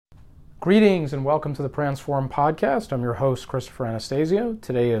Greetings and welcome to the Transform Podcast. I'm your host, Christopher Anastasio.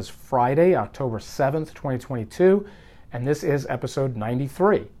 Today is Friday, October 7th, 2022, and this is episode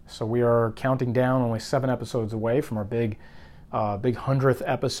 93. So we are counting down only 7 episodes away from our big 100th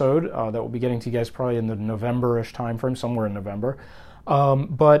episode that we'll be getting to you guys probably in the November-ish timeframe, somewhere in November.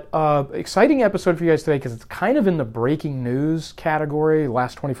 But exciting episode for you guys today because it's kind of in the breaking news category,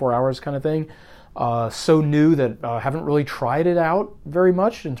 last 24 hours kind of thing. So new that haven't really tried it out very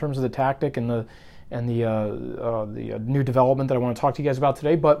much in terms of the tactic and the new development that I want to talk to you guys about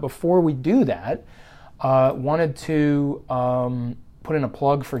today. But before we do that, wanted to put in a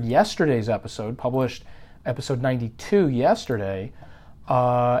plug for yesterday's episode, published episode 92 yesterday,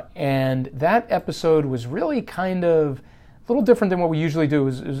 and that episode was really kind of a little different than what we usually do.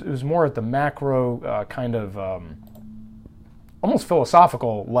 It was more at the macro kind of almost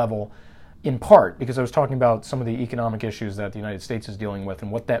philosophical level, in part because I was talking about some of the economic issues that the United States is dealing with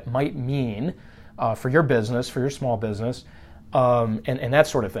and what that might mean for your business, for your small business, and that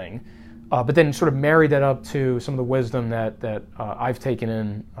sort of thing. But then sort of marry that up to some of the wisdom that I've taken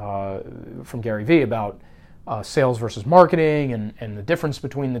in from Gary Vee about sales versus marketing and the difference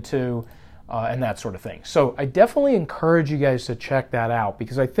between the two and that sort of thing. So I definitely encourage you guys to check that out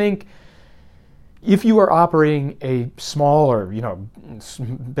because I think if you are operating a small or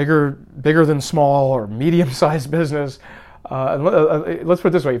bigger than small or medium-sized business, let's put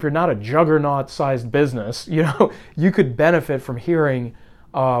it this way: if you're not a juggernaut-sized business, you could benefit from hearing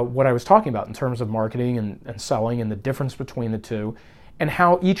what I was talking about in terms of marketing and selling and the difference between the two, and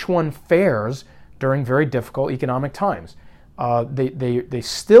how each one fares during very difficult economic times. They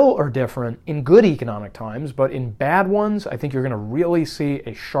still are different in good economic times, but in bad ones, I think you're going to really see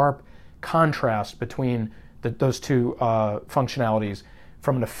a sharp contrast between those two functionalities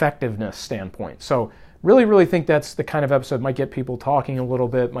from an effectiveness standpoint. So really think that's the kind of episode might get people talking a little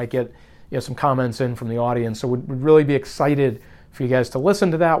bit, might get some comments in from the audience. So we'd really be excited for you guys to listen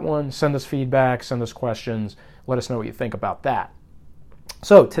to that one, send us feedback, send us questions, let us know what you think about that.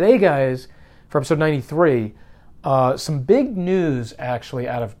 So today, guys, for episode 93, some big news actually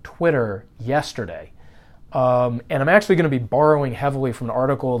out of Twitter yesterday. And I'm actually going to be borrowing heavily from an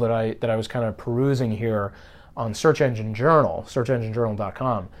article that I was kind of perusing here on Search Engine Journal,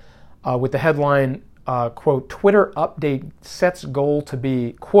 searchenginejournal.com, with the headline, quote, Twitter update sets goal to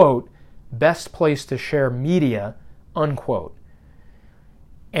be, quote, best place to share media, unquote.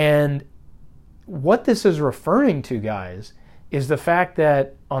 And what this is referring to, guys, is the fact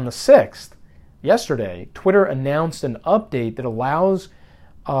that on the 6th, yesterday, Twitter announced an update that allows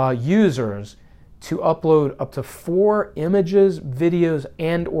users to upload up to 4 images, videos,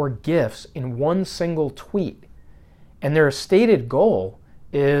 and or GIFs in one single tweet. And their stated goal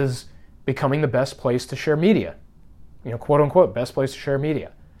is becoming the best place to share media. Quote unquote, best place to share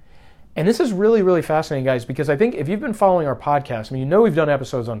media. And this is really fascinating, guys, because I think if you've been following our podcast, we've done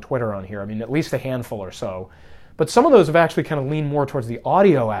episodes on Twitter on here, at least a handful or so. But some of those have actually kind of leaned more towards the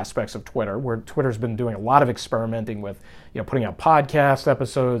audio aspects of Twitter, where Twitter's been doing a lot of experimenting with, putting out podcast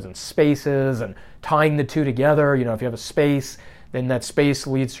episodes and spaces and tying the two together. If you have a space, then that space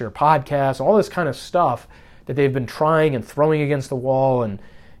leads to your podcast, all this kind of stuff that they've been trying and throwing against the wall and,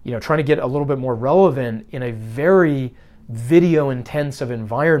 trying to get a little bit more relevant in a very video-intensive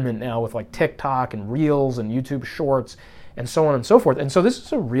environment now with like TikTok and Reels and YouTube Shorts and so on and so forth. And so this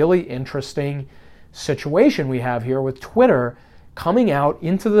is a really interesting situation we have here with Twitter coming out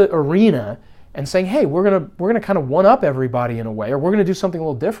into the arena and saying, hey, we're gonna kind of one up everybody in a way, or we're gonna do something a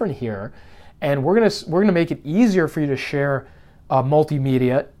little different here, and we're gonna make it easier for you to share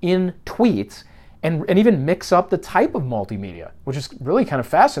multimedia in tweets and even mix up the type of multimedia, which is really kind of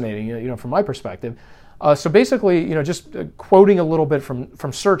fascinating, from my perspective. So basically, just quoting a little bit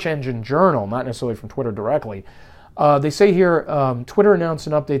from Search Engine Journal, not necessarily from Twitter directly. They say here, Twitter announced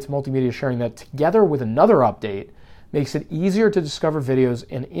an update to multimedia sharing that together with another update makes it easier to discover videos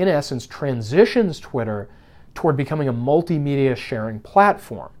and in essence transitions Twitter toward becoming a multimedia sharing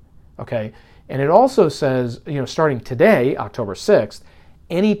platform. Okay, and it also says, starting today, October 6th,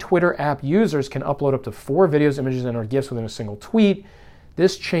 any Twitter app users can upload up to 4 videos, images, and or GIFs within a single tweet.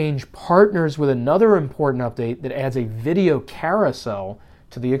 This change partners with another important update that adds a video carousel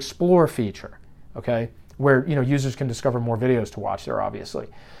to the Explore feature. Okay, where users can discover more videos to watch there, obviously.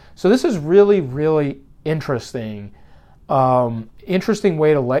 So this is really interesting. Interesting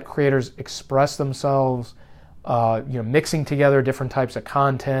way to let creators express themselves. Mixing together different types of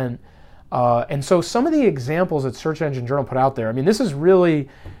content. And so some of the examples that Search Engine Journal put out there, this is really,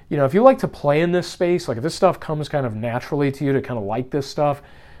 if you like to play in this space, like if this stuff comes kind of naturally to you to kind of like this stuff,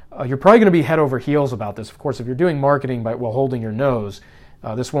 you're probably going to be head over heels about this. Of course, if you're doing marketing while holding your nose,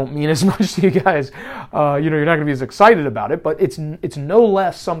 This won't mean as much to you guys. You're not going to be as excited about it, but it's no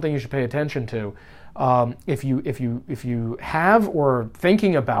less something you should pay attention to if you have or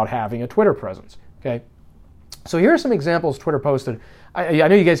thinking about having a Twitter presence. Okay, so here are some examples Twitter posted. I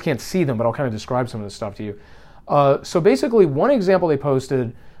know you guys can't see them, but I'll kind of describe some of this stuff to you. So basically, one example they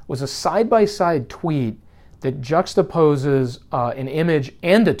posted was a side-by-side tweet that juxtaposes an image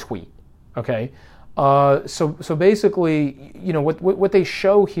and a tweet. Okay, so basically, what they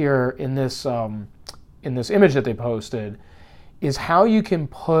show here in this image that they posted is how you can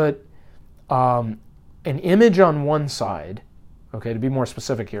put an image on one side. Okay, to be more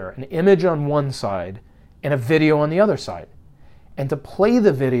specific here, an image on one side and a video on the other side, and to play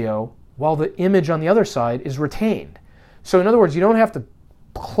the video while the image on the other side is retained. So in other words, you don't have to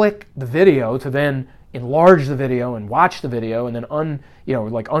click the video to then enlarge the video and watch the video and then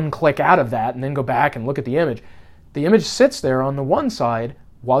unclick out of that and then go back and look at the image. The image sits there on the one side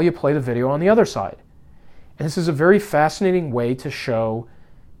while you play the video on the other side. And this is a very fascinating way to show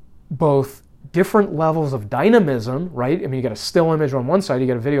both different levels of dynamism, right? I mean, you got a still image on one side, you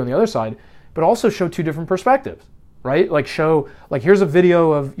got a video on the other side, but also show two different perspectives, right? Here's a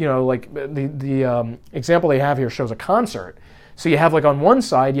video of, the example they have here shows a concert. So you have on one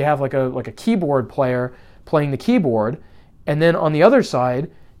side, you have like a keyboard player playing the keyboard, and then on the other side,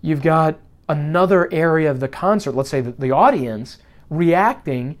 you've got another area of the concert, let's say the audience,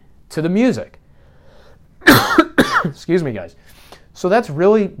 reacting to the music. Excuse me, guys. So that's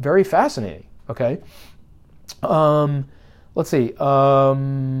really very fascinating, okay? Let's see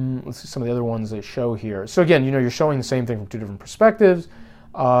some of the other ones they show here. So again, you're showing the same thing from two different perspectives.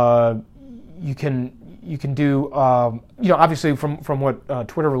 You can do, obviously from what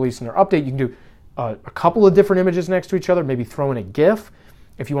Twitter released in their update, you can do a couple of different images next to each other, maybe throw in a GIF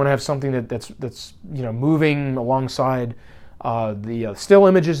if you want to have something that's moving alongside the still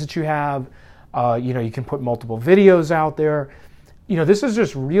images that you have. You can put multiple videos out there. This is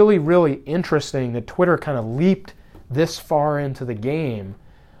just really, really interesting that Twitter kind of leaped this far into the game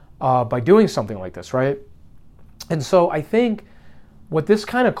by doing something like this, right? And so I think what this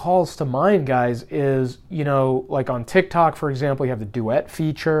kind of calls to mind, guys, is, like on TikTok, for example, you have the duet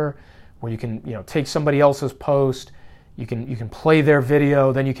feature where you can, take somebody else's post, you can play their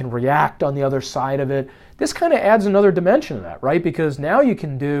video, then you can react on the other side of it. This kind of adds another dimension to that, right? Because now you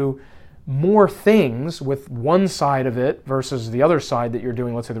can do more things with one side of it versus the other side that you're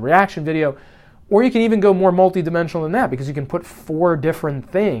doing, let's say the reaction video, or you can even go more multi-dimensional than that because you can put 4 different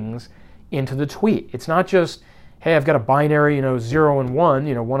things into the tweet. It's not just, hey, I've got a binary, 0 and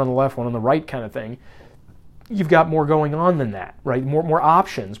 1, one on the left, one on the right kind of thing. You've got more going on than that, right? More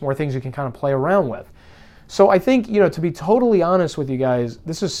options, more things you can kind of play around with. So I think, to be totally honest with you guys,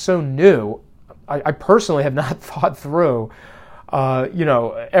 this is so new. I personally have not thought through,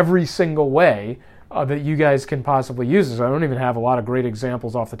 every single way that you guys can possibly use this. I don't even have a lot of great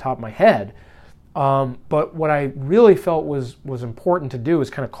examples off the top of my head. But what I really felt was important to do is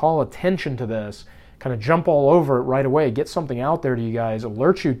kind of call attention to this, kind of jump all over it right away, get something out there to you guys,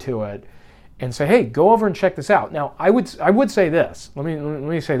 alert you to it, and say, hey, go over and check this out. Now, I would say this. Let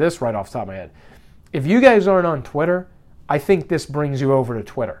me say this right off the top of my head. If you guys aren't on Twitter, I think this brings you over to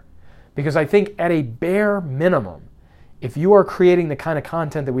Twitter. Because I think at a bare minimum, if you are creating the kind of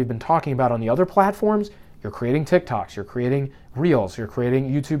content that we've been talking about on the other platforms, you're creating TikToks, you're creating Reels, you're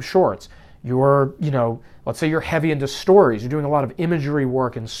creating YouTube Shorts, you're, let's say you're heavy into stories, you're doing a lot of imagery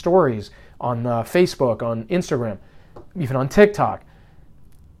work and stories on Facebook, on Instagram, even on TikTok.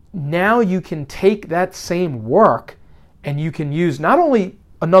 Now you can take that same work and you can use not only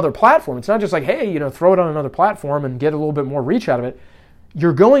another platform, it's not just like, hey, throw it on another platform and get a little bit more reach out of it.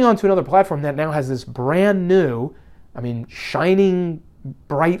 You're going onto another platform that now has this brand new, shining,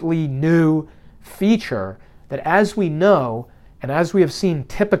 brightly new feature that, as we know, and as we have seen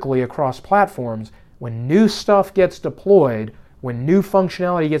typically across platforms, when new stuff gets deployed, when new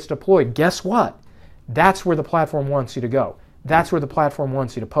functionality gets deployed, guess what? That's where the platform wants you to go. That's where the platform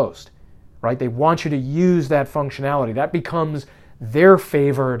wants you to post, right? They want you to use that functionality. That becomes their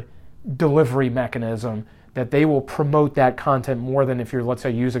favored delivery mechanism, that they will promote that content more than if you're, let's say,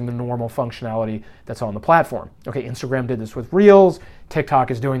 using the normal functionality that's on the platform. Okay, Instagram did this with Reels.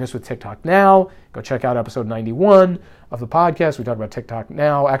 TikTok is doing this with TikTok Now. Go check out episode 91 of the podcast. We talk about TikTok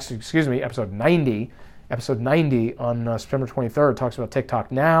Now. Actually, episode 90. Episode 90 on September 23rd talks about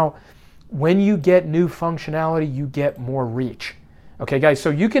TikTok Now. When you get new functionality, you get more reach. Okay, guys, so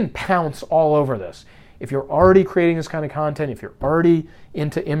you can pounce all over this. If you're already creating this kind of content, if you're already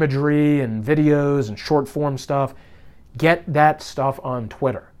into imagery and videos and short form stuff, get that stuff on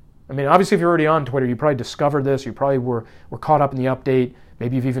Twitter. I mean, obviously, if you're already on Twitter, you probably discovered this. You probably were caught up in the update.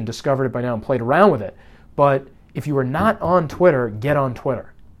 Maybe you've even discovered it by now and played around with it. But if you are not on Twitter, get on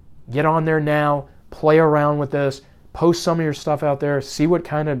Twitter. Get on there now. Play around with this. Post some of your stuff out there. See what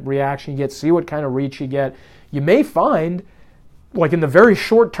kind of reaction you get. See what kind of reach you get. You may find, like in the very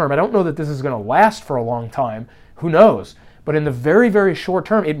short term, I don't know that this is going to last for a long time. Who knows? But in the very, very short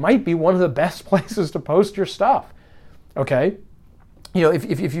term, it might be one of the best places to post your stuff. Okay? You know,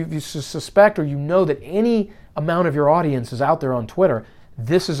 if you suspect or you know that any amount of your audience is out there on Twitter,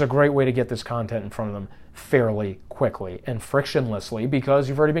 this is a great way to get this content in front of them fairly quickly and frictionlessly because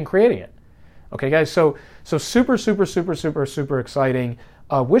you've already been creating it. Okay, guys, so super, super, super, super, super exciting.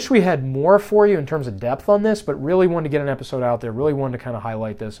 Wish we had more for you in terms of depth on this, but really wanted to get an episode out there, really wanted to kind of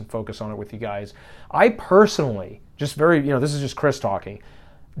highlight this and focus on it with you guys. I personally, just very, this is just Chris talking,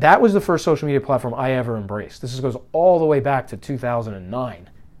 that was the first social media platform I ever embraced. This goes all the way back to 2009.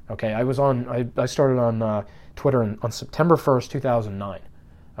 Okay, I started on Twitter on September 1st, 2009.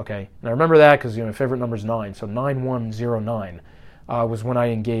 Okay, and I remember that because my favorite number is 9, so 9109 was when I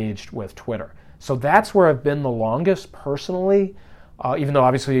engaged with Twitter. So that's where I've been the longest personally, even though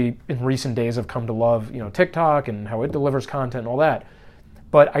obviously in recent days I've come to love TikTok and how it delivers content and all that.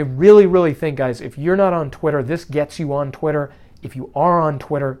 But I really, really think, guys, if you're not on Twitter, this gets you on Twitter. If you are on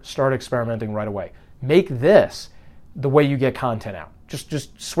Twitter, start experimenting right away. Make this the way you get content out.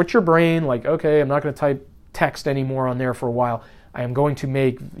 Just switch your brain, like, okay, I'm not going to type text anymore on there for a while. I am going to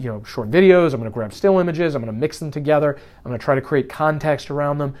make short videos. I'm going to grab still images. I'm going to mix them together. I'm going to try to create context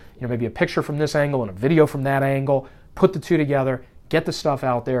around them. Maybe a picture from this angle and a video from that angle. Put the two together. Get the stuff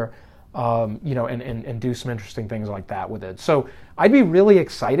out there. And do some interesting things like that with it. So I'd be really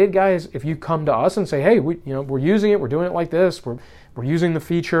excited, guys, if you come to us and say, hey, we're using it. We're doing it like this. We're using the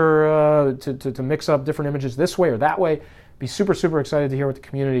feature to mix up different images this way or that way. Be super, super excited to hear what the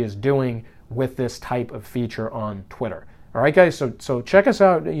community is doing with this type of feature on Twitter. All right, guys, so check us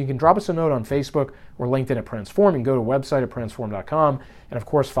out. You can drop us a note on Facebook or LinkedIn at Pransform. You can go to a website at pransform.com, and, of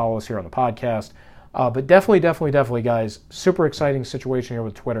course, follow us here on the podcast. But definitely, guys, super exciting situation here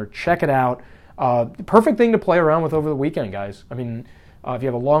with Twitter. Check it out. Perfect thing to play around with over the weekend, guys. I mean, if you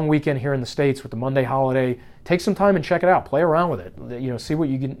have a long weekend here in the States with the Monday holiday, take some time and check it out. Play around with it. See what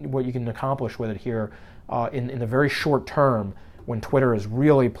you can accomplish with it here in the very short term when Twitter is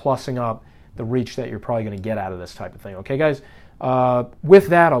really plussing up the reach that you're probably going to get out of this type of thing. Okay, guys? With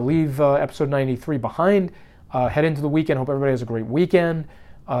that, I'll leave episode 93 behind. Head into the weekend. Hope everybody has a great weekend.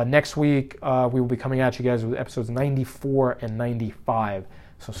 Next week, we will be coming at you guys with episodes 94 and 95.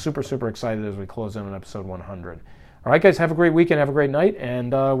 So super, super excited as we close in on episode 100. All right, guys, have a great weekend. Have a great night,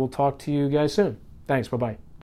 and we'll talk to you guys soon. Thanks. Bye-bye.